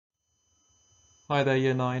Hi there,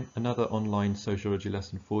 Year 9, another online sociology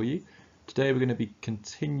lesson for you. Today we're going to be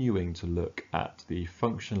continuing to look at the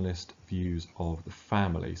functionalist views of the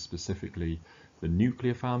family, specifically the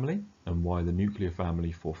nuclear family, and why the nuclear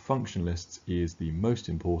family for functionalists is the most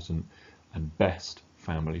important and best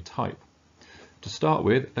family type. To start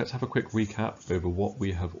with, let's have a quick recap over what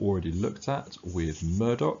we have already looked at with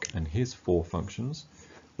Murdoch and his 4 functions.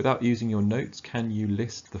 Without using your notes, can you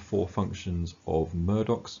list the 4 functions of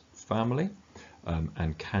Murdoch's family?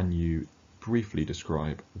 And can you briefly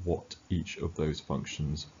describe what each of those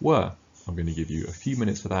functions were? I'm going to give you a few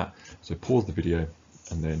minutes for that, so pause the video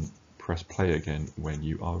and then press play again when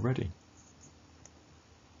you are ready.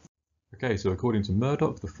 Okay, so according to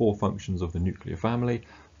Murdoch, the 4 functions of the nuclear family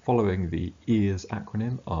following the EARS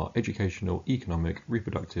acronym are educational, economic,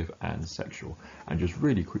 reproductive and sexual. And just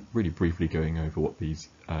really briefly going over what these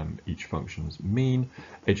each functions mean.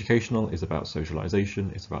 Educational is about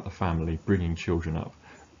socialization, it's about the family bringing children up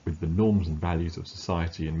with the norms and values of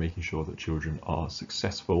society and making sure that children are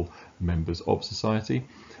successful members of society.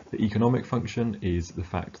 The economic function is the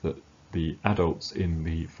fact that the adults in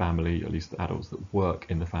the family, at least the adults that work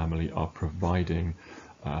in the family, are providing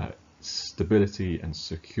stability and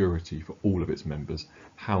security for all of its members: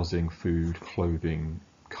 housing, food, clothing,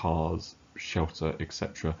 cars, shelter,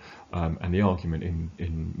 etc. And the argument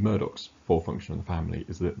in Murdoch's 4 function of the family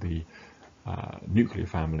is that the nuclear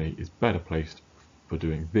family is better placed for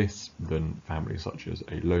doing this than families such as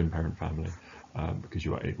a lone parent family, because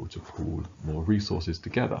you are able to pool more resources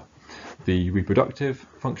together. The reproductive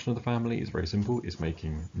function of the family is very simple. It's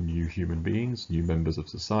making new human beings, new members of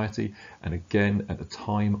society. And again, at the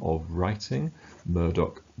time of writing,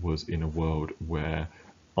 Murdoch was in a world where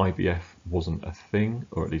IVF wasn't a thing,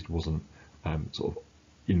 or at least wasn't sort of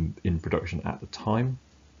in production at the time.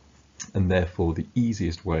 And therefore, the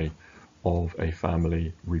easiest way of a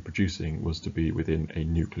family reproducing was to be within a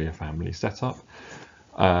nuclear family setup.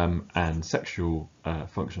 And sexual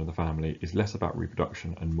function of the family is less about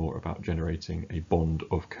reproduction and more about generating a bond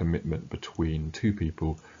of commitment between 2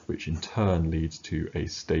 people, which in turn leads to a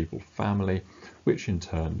stable family, which in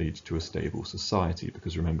turn leads to a stable society.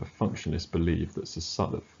 Because remember, functionalists believe that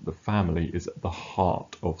the family is at the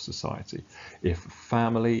heart of society. If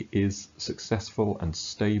family is successful and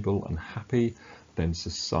stable and happy, then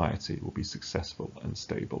society will be successful and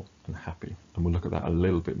stable and happy. And we'll look at that a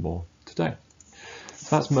little bit more today.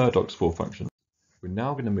 That's Murdoch's 4 functions. We're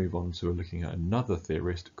now going to move on to looking at another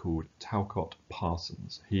theorist called Talcott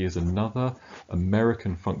Parsons. He is another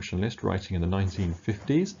American functionalist writing in the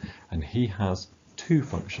 1950s, and he has 2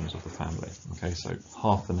 functions of the family. Okay, so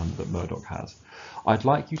half the number that Murdoch has. I'd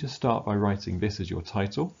like you to start by writing this as your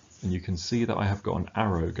title, and you can see that I have got an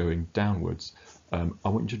arrow going downwards. I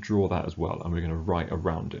want you to draw that as well, and we're going to write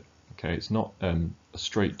around it. Okay, it's not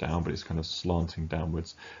straight down, but it's kind of slanting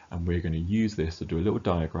downwards, and we're going to use this to do a little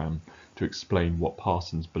diagram to explain what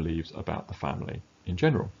Parsons believes about the family in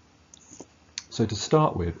general. So to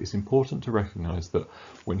start with, it's important to recognise that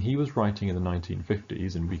when he was writing in the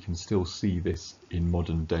 1950s, and we can still see this in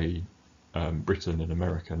modern day Britain and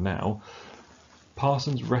America now,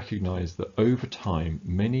 Parsons recognised that over time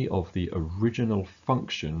many of the original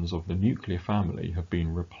functions of the nuclear family have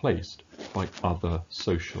been replaced by other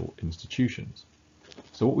social institutions.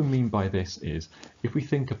 So what we mean by this is, if we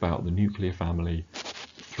think about the nuclear family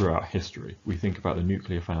throughout history, we think about the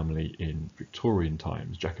nuclear family in Victorian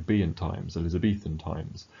times, Jacobean times, Elizabethan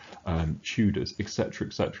times, Tudors, etc.,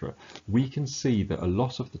 etc., we can see that a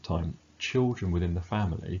lot of the time children within the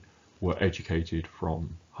family were educated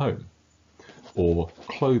from home. Or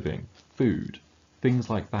clothing, food, things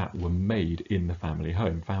like that were made in the family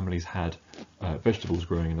home. Families had vegetables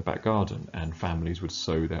growing in the back garden, and families would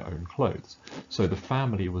sew their own clothes. So the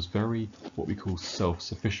family was very, what we call,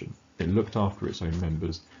 self-sufficient. It looked after its own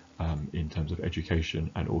members in terms of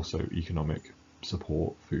education and also economic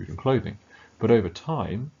support, food and clothing. But over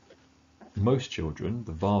time, most children,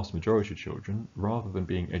 the vast majority of children, rather than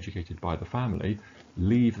being educated by the family,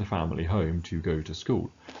 leave the family home to go to school.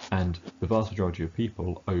 And the vast majority of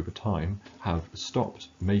people over time have stopped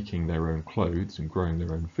making their own clothes and growing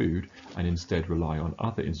their own food, and instead rely on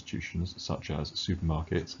other institutions such as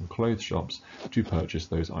supermarkets and clothes shops to purchase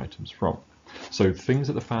those items from. So things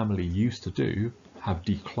that the family used to do have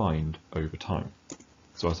declined over time.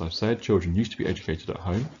 So as I've said, children used to be educated at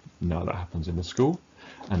home. Now that happens in the school.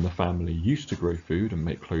 And the family used to grow food and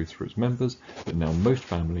make clothes for its members, but now most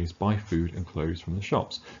families buy food and clothes from the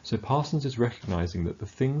shops. So Parsons is recognising that the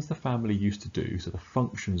things the family used to do, so the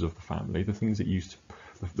functions of the family, the things it used to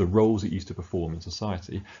the roles it used to perform in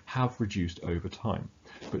society have reduced over time.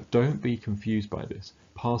 But don't be confused by this.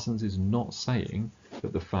 Parsons is not saying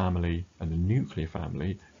that the family and the nuclear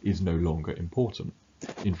family is no longer important.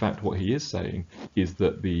 In fact, what he is saying is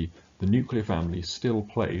that the nuclear family still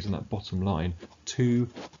plays, in that bottom line, two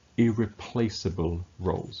irreplaceable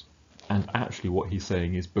roles. And actually what he's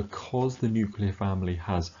saying is, because the nuclear family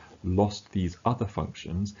has lost these other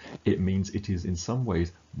functions, it means it is in some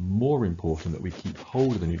ways more important that we keep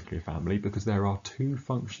hold of the nuclear family, because there are two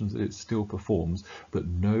functions that it still performs that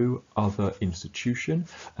no other institution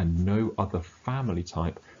and no other family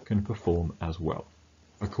type can perform as well.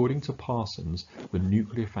 According to Parsons, the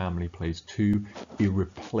nuclear family plays two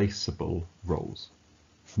irreplaceable roles.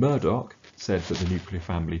 Murdoch said that the nuclear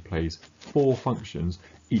family plays four functions,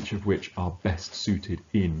 each of which are best suited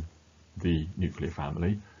in the nuclear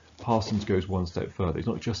family. Parsons goes one step further. He's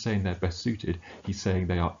not just saying they're best suited, he's saying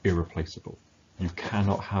they are irreplaceable. You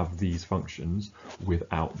cannot have these functions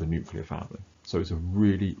without the nuclear family. So it's a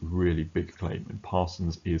really, really big claim, and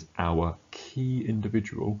Parsons is our key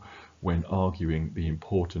individual when arguing the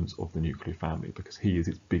importance of the nuclear family, because he is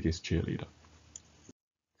its biggest cheerleader.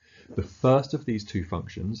 The first of these two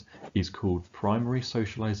functions is called primary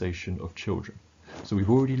socialization of children. So we've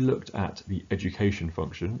already looked at the education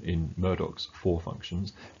function in Murdoch's four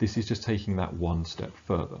functions. This is just taking that one step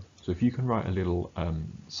further. So if you can write a little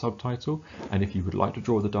subtitle, and if you would like to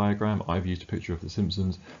draw the diagram, I've used a picture of The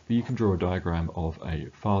Simpsons, but you can draw a diagram of a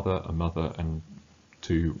father, a mother, and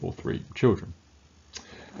 2 or 3 children.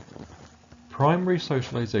 Primary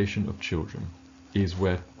socialization of children is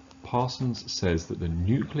where Parsons says that the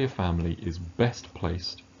nuclear family is best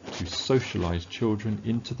placed to socialize children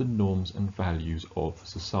into the norms and values of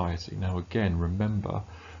society. Now again, remember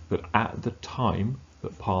that at the time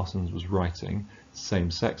that Parsons was writing,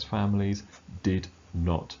 same-sex families did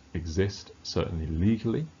not exist, certainly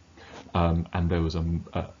legally, and there was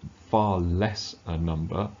a far less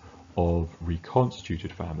number of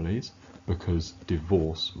reconstituted families because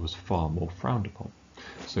divorce was far more frowned upon.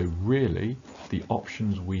 So really, the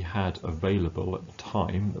options we had available at the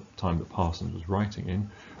time that Parsons was writing in,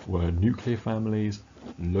 were nuclear families,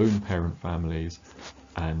 lone parent families,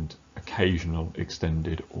 and occasional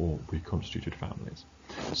extended or reconstituted families.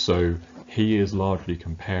 So he is largely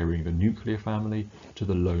comparing the nuclear family to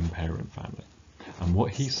the lone parent family. And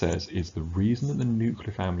what he says is the reason that the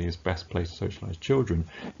nuclear family is best placed to socialize children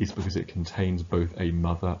is because it contains both a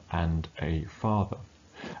mother and a father.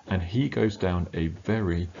 And he goes down a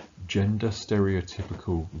very gender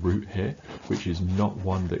stereotypical route here, which is not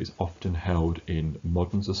one that is often held in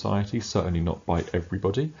modern society, certainly not by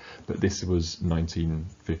everybody, but this was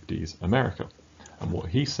 1950s America. And what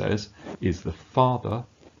he says is the father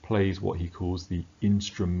plays what he calls the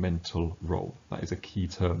instrumental role. That is a key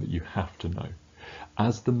term that you have to know.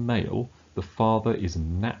 As the male, the father is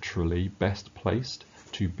naturally best placed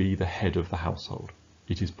to be the head of the household.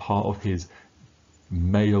 It is part of his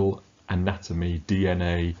male anatomy,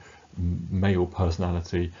 DNA, male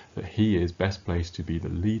personality, that he is best placed to be the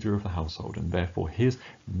leader of the household, and therefore his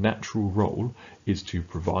natural role is to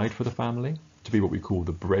provide for the family, to be what we call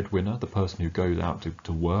the breadwinner, the person who goes out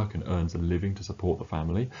to work and earns a living to support the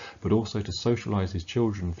family, but also to socialize his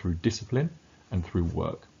children through discipline and through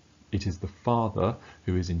work. It is the father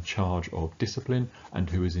who is in charge of discipline and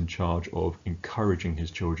who is in charge of encouraging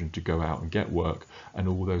his children to go out and get work, and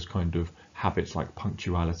all those kind of habits like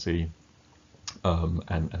punctuality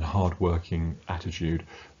and hard-working attitude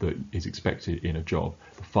that is expected in a job.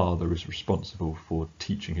 The father is responsible for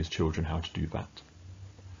teaching his children how to do that.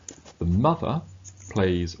 The mother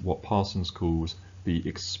plays what Parsons calls the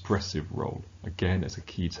expressive role. Again, it's a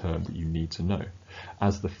key term that you need to know.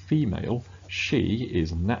 As the female, she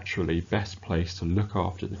is naturally best placed to look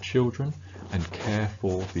after the children and care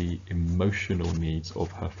for the emotional needs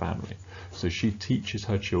of her family. So she teaches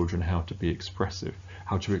her children how to be expressive,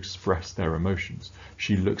 how to express their emotions.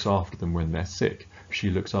 She looks after them when they're sick.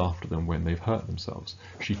 She looks after them when they've hurt themselves.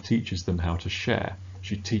 She teaches them how to share.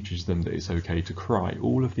 She teaches them that it's okay to cry.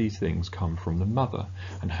 All of these things come from the mother,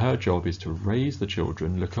 and her job is to raise the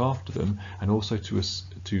children, look after them, and also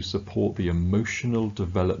to support the emotional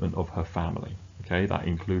development of her family. Okay, that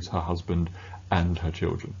includes her husband and her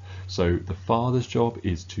children. So the father's job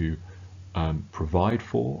is to provide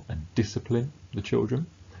for and discipline the children.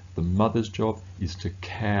 The mother's job is to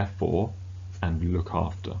care for and look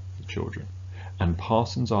after the children. And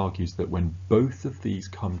Parsons argues that when both of these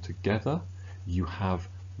come together, you have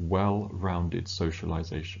well-rounded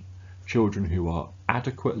socialization. Children who are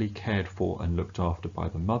adequately cared for and looked after by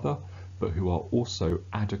the mother, but who are also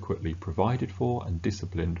adequately provided for and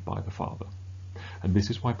disciplined by the father. And this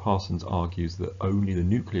is why Parsons argues that only the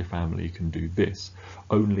nuclear family can do this.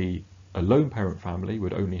 Only a lone parent family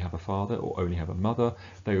would only have a father or only have a mother.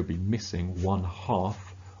 They would be missing one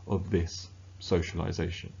half of this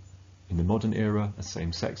socialization. In the modern era, a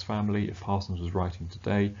same-sex family, if Parsons was writing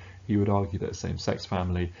today, he would argue that a same-sex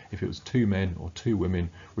family, if it was 2 men or 2 women,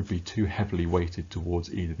 would be too heavily weighted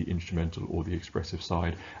towards either the instrumental or the expressive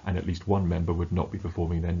side, and at least one member would not be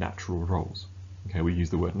performing their natural roles. Okay, we use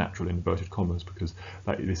the word natural in inverted commas because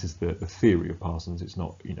this is the theory of Parsons. It's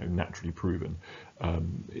not, naturally proven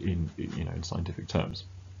in scientific terms.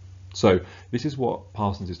 So this is what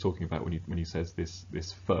Parsons is talking about when he says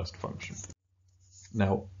this first function.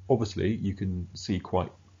 Now, obviously, you can see quite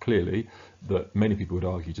clearly that many people would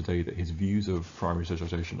argue today that his views of primary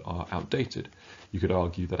socialization are outdated. You could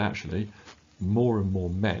argue that actually more and more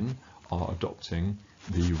men are adopting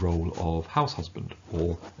the role of house husband,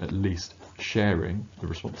 or at least sharing the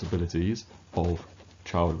responsibilities of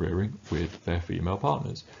child rearing with their female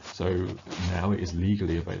partners. So now it is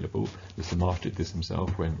legally available. Mr. Marsh did this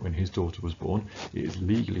himself when his daughter was born. It is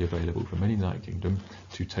legally available for men in the United Kingdom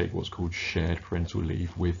to take what's called shared parental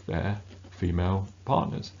leave with their female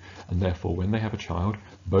partners, and therefore when they have a child,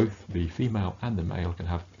 both the female and the male can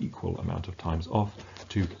have equal amount of times off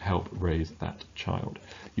to help raise that child.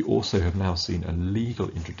 You also have now seen a legal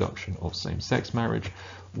introduction of same-sex marriage,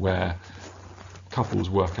 where couples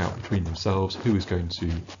work out between themselves who is going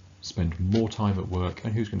to spend more time at work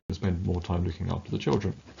and who's going to spend more time looking after the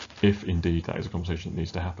children, if indeed that is a conversation that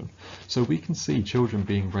needs to happen. So we can see children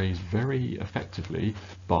being raised very effectively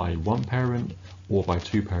by one parent or by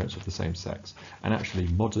 2 parents of the same sex. And actually,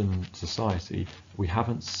 modern society, we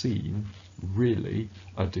haven't seen really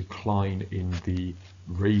a decline in the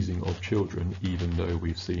raising of children, even though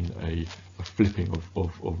we've seen a flipping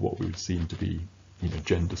of what we would seem to be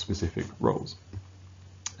gender-specific roles.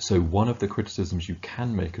 So one of the criticisms you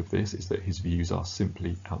can make of this is that his views are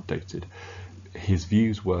simply outdated. His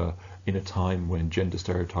views were in a time when gender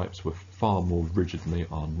stereotypes were far more rigid than they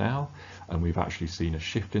are now, and we've actually seen a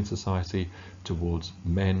shift in society towards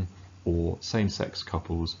men or same-sex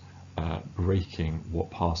couples breaking what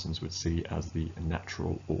Parsons would see as the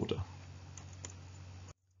natural order.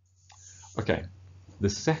 Okay. The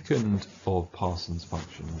second of Parsons'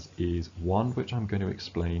 functions is one which I'm going to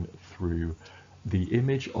explain through the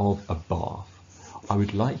image of a bath. I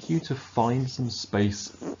would like you to find some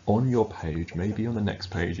space on your page, maybe on the next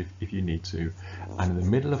page if you need to, and in the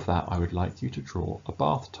middle of that I would like you to draw a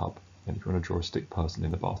bathtub. And if you want to draw a stick person in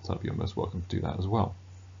the bathtub, you're most welcome to do that as well.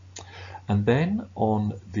 And then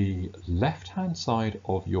on the left-hand side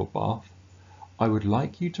of your bath, I would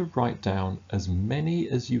like you to write down as many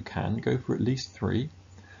as you can, go for at least 3,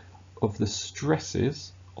 of the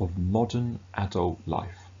stresses of modern adult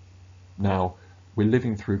life. Now, we're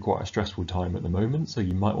living through quite a stressful time at the moment, so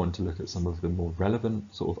you might want to look at some of the more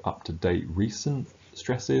relevant, sort of up-to-date recent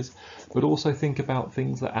stresses, but also think about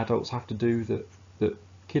things that adults have to do that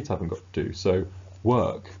kids haven't got to do. So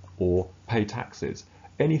work or pay taxes,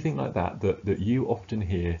 anything like that you often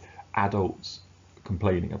hear adults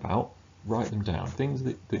complaining about. Write them down, things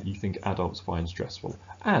that you think adults find stressful,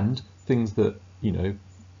 and things that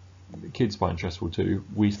kids find stressful too,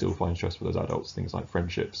 we still find stressful as adults, things like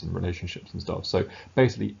friendships and relationships and stuff. So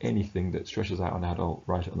basically anything that stresses out an adult,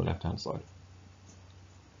 write it on the left hand side.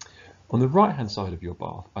 On the right hand side of your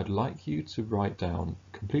bath, I'd like you to write down,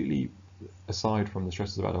 completely aside from the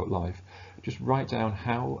stresses of adult life, just write down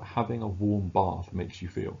how having a warm bath makes you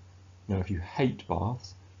feel. Now if you hate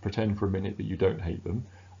baths, pretend for a minute that you don't hate them,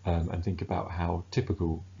 and think about how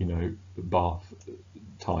typical bath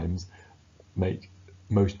times make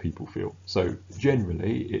most people feel. So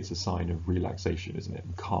generally it's a sign of relaxation, isn't it,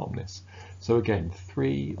 and calmness. So again,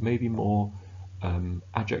 3, maybe more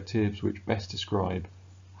adjectives which best describe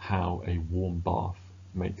how a warm bath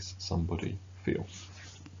makes somebody feel.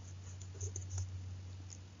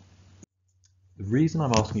 The reason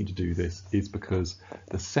I'm asking you to do this is because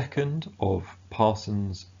the second of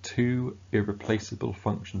Parsons' 2 irreplaceable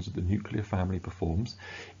functions that the nuclear family performs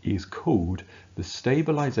is called the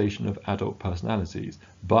stabilization of adult personalities,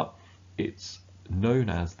 but it's known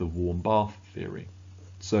as the warm bath theory.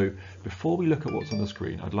 So before we look at what's on the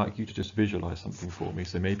screen, I'd like you to just visualize something for me.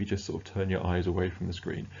 So maybe just sort of turn your eyes away from the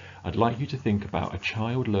screen. I'd like you to think about a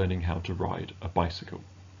child learning how to ride a bicycle.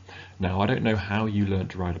 Now, I don't know how you learned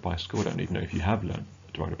to ride a bicycle. I don't even know if you have learned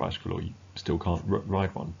to ride a bicycle or you still can't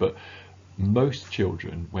ride one. But most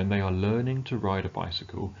children, when they are learning to ride a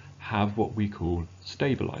bicycle, have what we call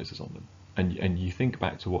stabilizers on them. And you think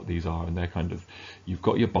back to what these are, and they're kind of, you've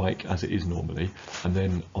got your bike as it is normally, and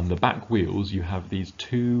then on the back wheels you have these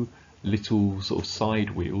 2 little sort of side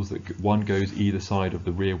wheels that one goes either side of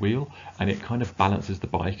the rear wheel, and it kind of balances the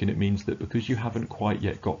bike. And it means that because you haven't quite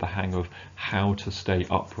yet got the hang of how to stay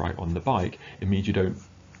upright on the bike, it means you don't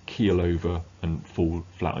keel over and fall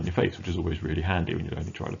flat on your face, which is always really handy when you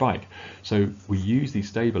only try to bike. So we use these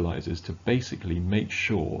stabilizers to basically make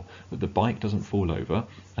sure that the bike doesn't fall over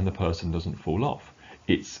and the person doesn't fall off.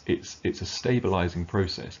 It's a stabilizing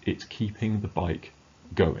process. It's keeping the bike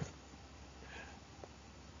going.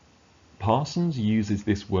 Parsons uses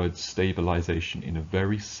this word stabilization in a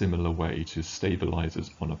very similar way to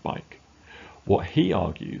stabilizers on a bike. What he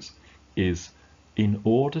argues is, in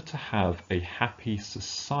order to have a happy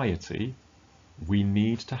society, we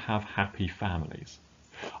need to have happy families.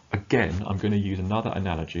 Again, I'm going to use another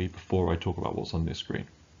analogy before I talk about what's on this screen.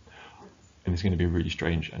 And it's going to be a really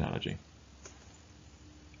strange analogy.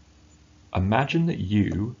 Imagine that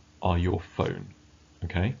you are your phone,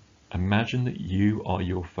 okay? Imagine that you are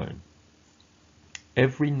your phone.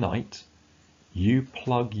 Every night, you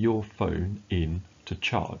plug your phone in to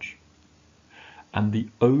charge. And the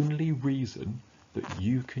only reason that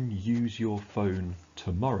you can use your phone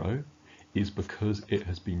tomorrow is because it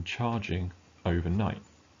has been charging overnight.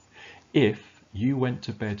 If you went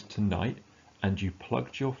to bed tonight and you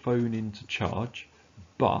plugged your phone in to charge,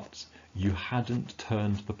 but you hadn't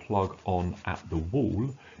turned the plug on at the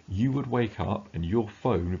wall, you would wake up and your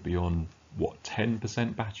phone would be on, what,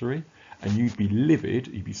 10% battery? And you'd be livid,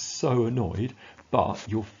 you'd be so annoyed, but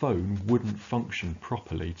your phone wouldn't function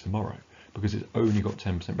properly tomorrow because it's only got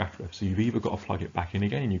 10% battery left. So you've either got to plug it back in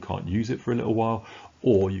again and you can't use it for a little while,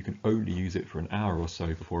 or you can only use it for an hour or so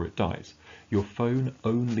before it dies. Your phone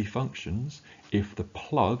only functions if the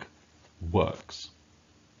plug works.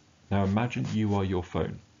 Now imagine you are your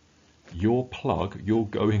phone. Your plug, your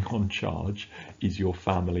going on charge, is your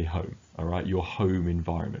family home, all right? Your home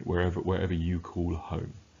environment, wherever you call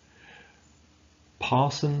home.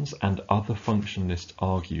 Parsons and other functionalists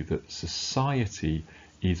argue that society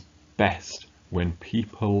is best when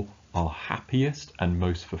people are happiest and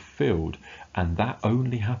most fulfilled, and that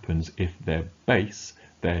only happens if their base,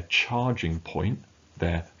 their charging point,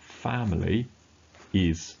 their family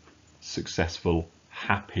is successful,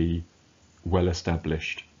 happy,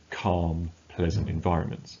 well-established, calm, pleasant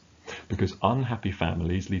environments. Because unhappy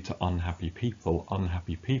families lead to unhappy people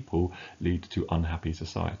lead to unhappy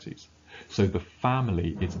societies. So the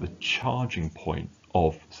family is the charging point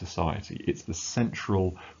of society. It's the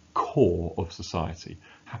central core of society.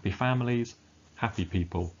 Happy families, happy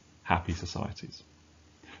people, happy societies.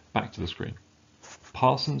 Back to the screen.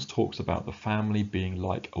 Parsons talks about the family being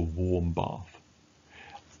like a warm bath.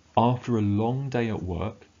 After a long day at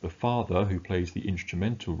work, the father, who plays the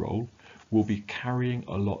instrumental role, will be carrying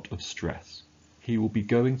a lot of stress. He will be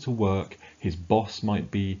going to work, his boss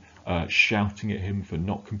might be shouting at him for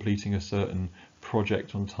not completing a certain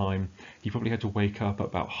project on time. He probably had to wake up at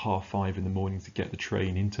about 5:30 in the morning to get the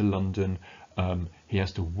train into London. He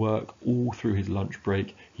has to work all through his lunch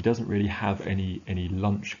break. He doesn't really have any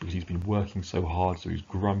lunch because he's been working so hard, so he's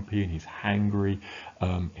grumpy and he's hangry.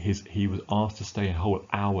 He was asked to stay a whole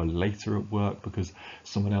hour later at work because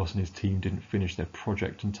someone else in his team didn't finish their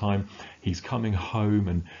project in time. He's coming home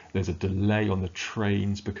and there's a delay on the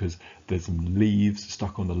trains because there's some leaves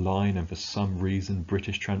stuck on the line, and for some reason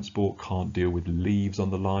British Transport can't deal with leaves on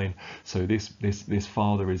the line. So this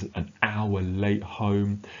father is an hour late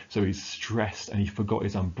home, so he's stressed and he forgot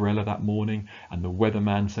his umbrella that morning, and the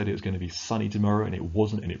weatherman said it was going to be sunny tomorrow and it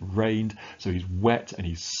wasn't, and it rained, so he's wet and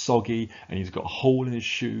he's soggy and he's got a hole in his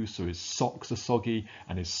shoes, so his socks are soggy,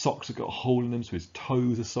 and his socks have got a hole in them, so his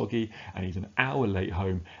toes are soggy, and he's an hour late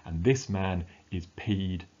home, and this man is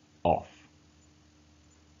peed off.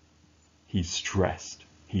 He's stressed,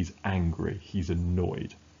 he's angry, he's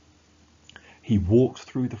annoyed. He walks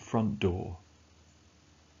through the front door,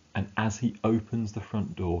 and as he opens the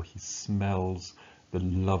front door, he smells the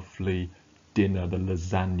lovely dinner, the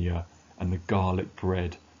lasagna and the garlic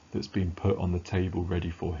bread that's been put on the table ready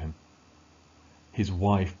for him. His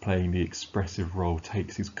wife, playing the expressive role,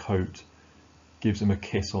 takes his coat, gives him a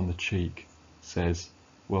kiss on the cheek, says,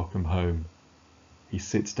 "Welcome home." He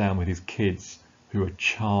sits down with his kids, who are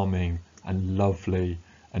charming and lovely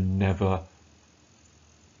and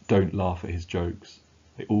don't laugh at his jokes.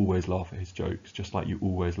 They always laugh at his jokes, just like you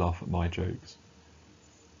always laugh at my jokes.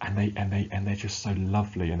 And they're just so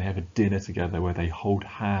lovely, and they have a dinner together where they hold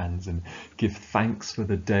hands and give thanks for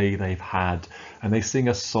the day they've had, and they sing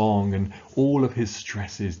a song, and all of his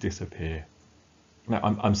stresses disappear. Now,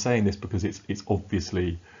 I'm saying this because it's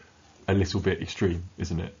obviously a little bit extreme,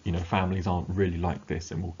 isn't it? You know, families aren't really like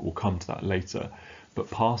this, and we'll come to that later. But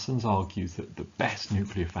Parsons argues that the best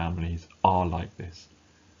nuclear families are like this.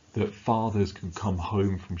 that fathers can come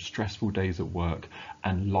home from stressful days at work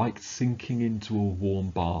and, like sinking into a warm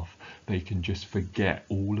bath, they can just forget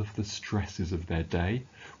all of the stresses of their day,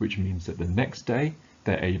 which means that the next day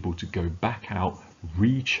they're able to go back out,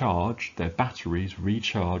 recharge their batteries,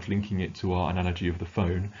 linking it to our analogy of the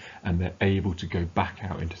phone, and they're able to go back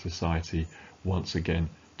out into society once again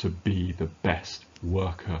to be the best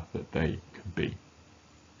worker that they can be.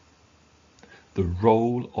 The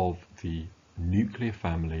role of the nuclear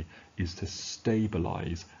family is to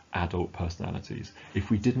stabilize adult personalities. If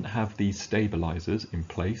we didn't have these stabilizers in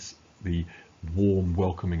place, the warm,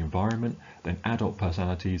 welcoming environment, then adult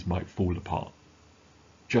personalities might fall apart.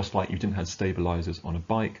 Just like you didn't have stabilizers on a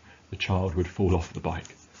bike, the child would fall off the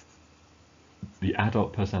bike. The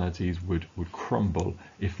adult personalities would crumble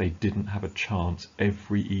if they didn't have a chance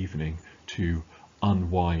every evening to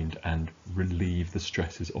unwind and relieve the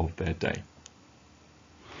stresses of their day.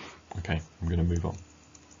 Okay, I'm going to move on.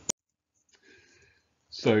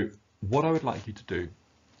 So what I would like you to do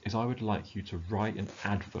is I would like you to write an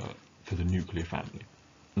advert for the nuclear family.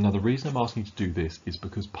 Now, the reason I'm asking you to do this is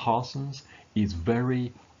because Parsons is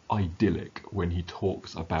very idyllic when he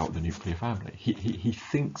talks about the nuclear family. He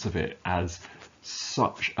thinks of it as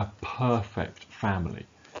such a perfect family.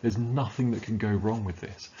 There's nothing that can go wrong with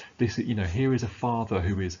this. Here is a father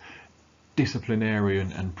who is disciplinarian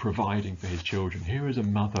and providing for his children. Here is a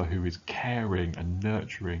mother who is caring and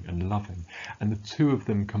nurturing and loving, and the two of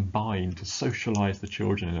them combine to socialize the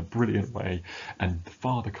children in a brilliant way, and the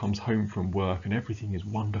father comes home from work and everything is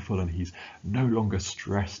wonderful and he's no longer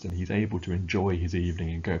stressed and he's able to enjoy his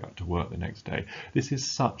evening and go back to work the next day. This is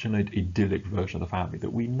such an idyllic version of the family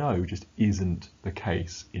that we know just isn't the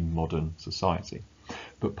case in modern society.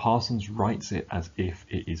 But Parsons writes it as if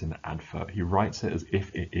it is an advert. He writes it as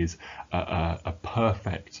if it is a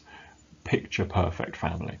perfect, picture-perfect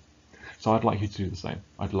family. So I'd like you to do the same.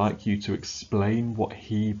 I'd like you to explain what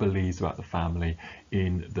he believes about the family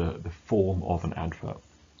in the form of an advert.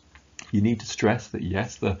 You need to stress that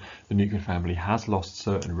yes, the nuclear family has lost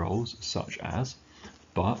certain roles, such as,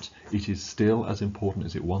 but it is still as important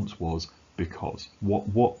as it once was, because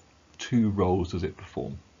what two roles does it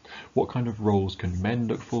perform? What kind of roles can men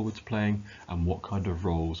look forward to playing, and what kind of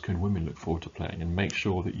roles can women look forward to playing? And make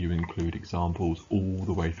sure that you include examples all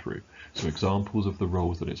the way through. So examples of the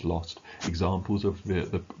roles that it's lost, examples of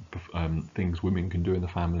the things women can do in the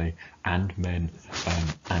family and men,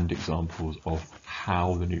 and examples of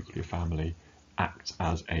how the nuclear family acts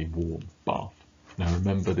as a warm bath. Now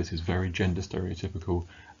remember, this is very gender stereotypical,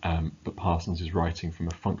 but Parsons is writing from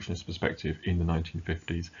a functionist perspective in the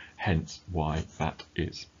 1950s, hence why that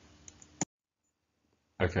is.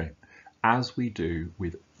 Okay, as we do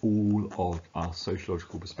with all of our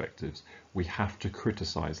sociological perspectives, we have to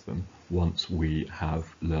criticise them once we have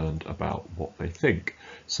learned about what they think.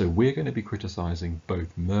 So we're going to be criticising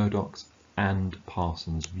both Murdoch's and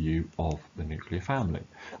Parsons' view of the nuclear family.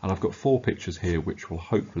 And I've got 4 pictures here which will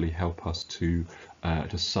hopefully help us to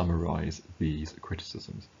summarise these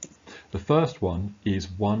criticisms. The first one is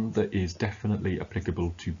one that is definitely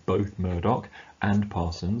applicable to both Murdoch and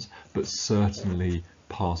Parsons, but certainly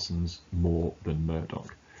Parsons more than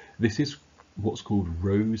Murdoch. This is what's called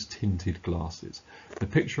rose-tinted glasses. The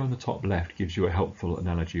picture on the top left gives you a helpful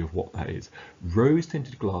analogy of what that is.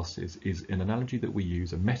 Rose-tinted glasses is an analogy that we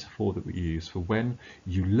use, a metaphor that we use for when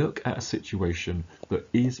you look at a situation that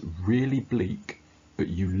is really bleak, but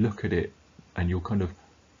you look at it and you're kind of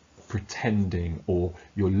pretending, or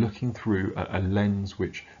you're looking through a lens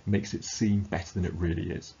which makes it seem better than it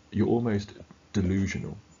really is. You're almost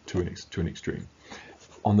delusional to an extreme.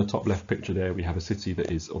 On the top left picture there, we have a city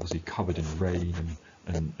that is obviously covered in rain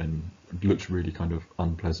and looks really kind of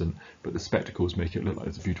unpleasant, but the spectacles make it look like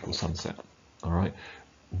it's a beautiful sunset. All right.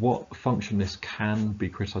 What functionists can be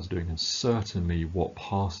criticised of doing, and certainly what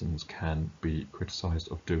Parsons can be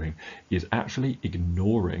criticised of doing, is actually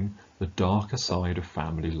ignoring the darker side of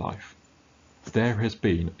family life. There has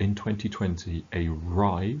been, in 2020, a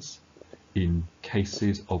rise in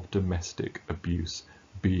cases of domestic abuse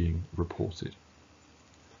being reported.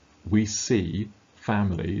 We see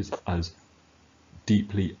families as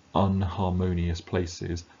deeply unharmonious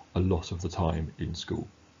places a lot of the time in school.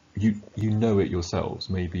 You know it yourselves.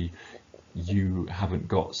 Maybe you haven't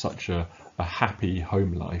got such a happy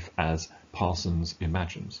home life as Parsons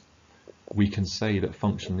imagines. We can say that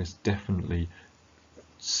functionalists definitely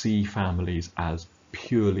see families as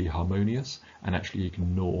purely harmonious and actually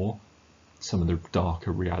ignore some of the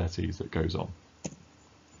darker realities that goes on.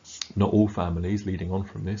 Not all families, leading on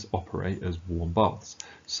from this, operate as warm baths.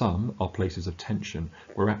 Some are places of tension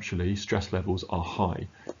where actually stress levels are high.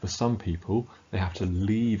 For some people, they have to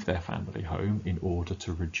leave their family home in order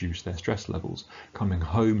to reduce their stress levels. Coming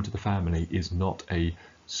home to the family is not a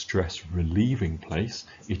stress relieving place,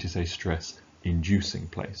 it is a stress inducing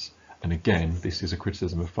place. And again, this is a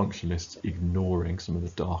criticism of functionalists ignoring some of the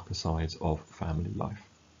darker sides of family life.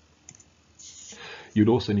 You'd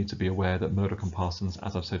also need to be aware that Murdoch and Parsons,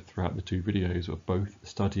 as I've said throughout the two videos, were both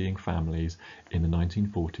studying families in the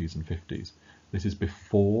 1940s and 50s. This is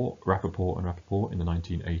before Rappaport in the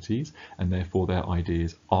 1980s, and therefore their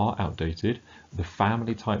ideas are outdated. The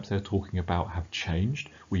family types they're talking about have changed.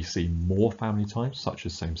 We see more family types, such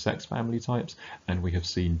as same-sex family types, and we have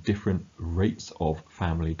seen different rates of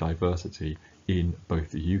family diversity in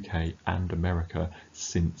both the UK and America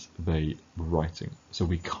since they were writing. So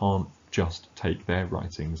we can't just take their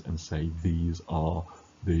writings and say these are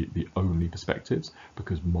the only perspectives,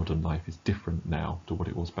 because modern life is different now to what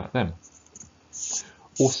it was back then.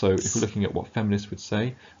 Also, if we're looking at what feminists would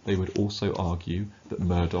say, they would also argue that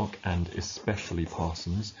Murdoch, and especially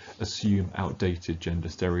Parsons, assume outdated gender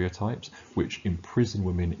stereotypes which imprison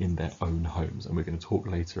women in their own homes. And we're going to talk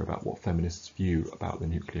later about what feminists view about the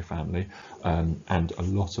nuclear family. And a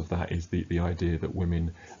lot of that is the idea that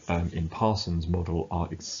women in Parsons' model are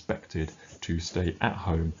expected to stay at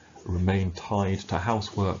home, remain tied to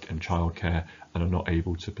housework and childcare, and are not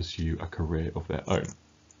able to pursue a career of their own.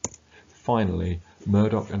 Finally,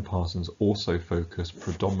 Murdoch and Parsons also focus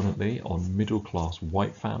predominantly on middle-class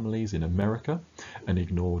white families in America and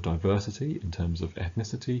ignore diversity in terms of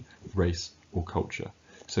ethnicity, race, or culture.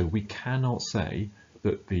 So we cannot say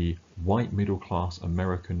that the white middle-class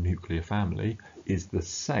American nuclear family is the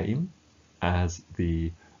same as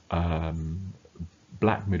the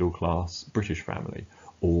black middle-class British family,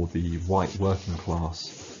 or the white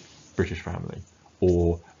working-class British family,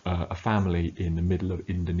 or a family in the middle of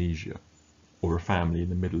Indonesia, or a family in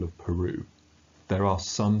the middle of Peru. There are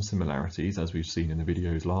some similarities, as we've seen in the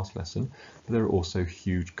video's last lesson, but there are also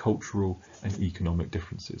huge cultural and economic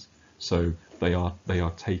differences. So they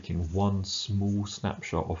are taking one small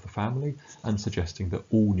snapshot of the family and suggesting that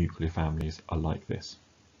all nuclear families are like this.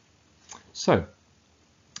 So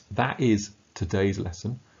that is today's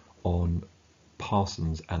lesson on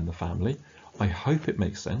Parsons and the family. I hope it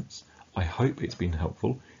makes sense. I hope it's been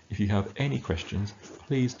helpful. If you have any questions,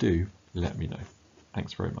 please do let me know.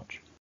 Thanks very much.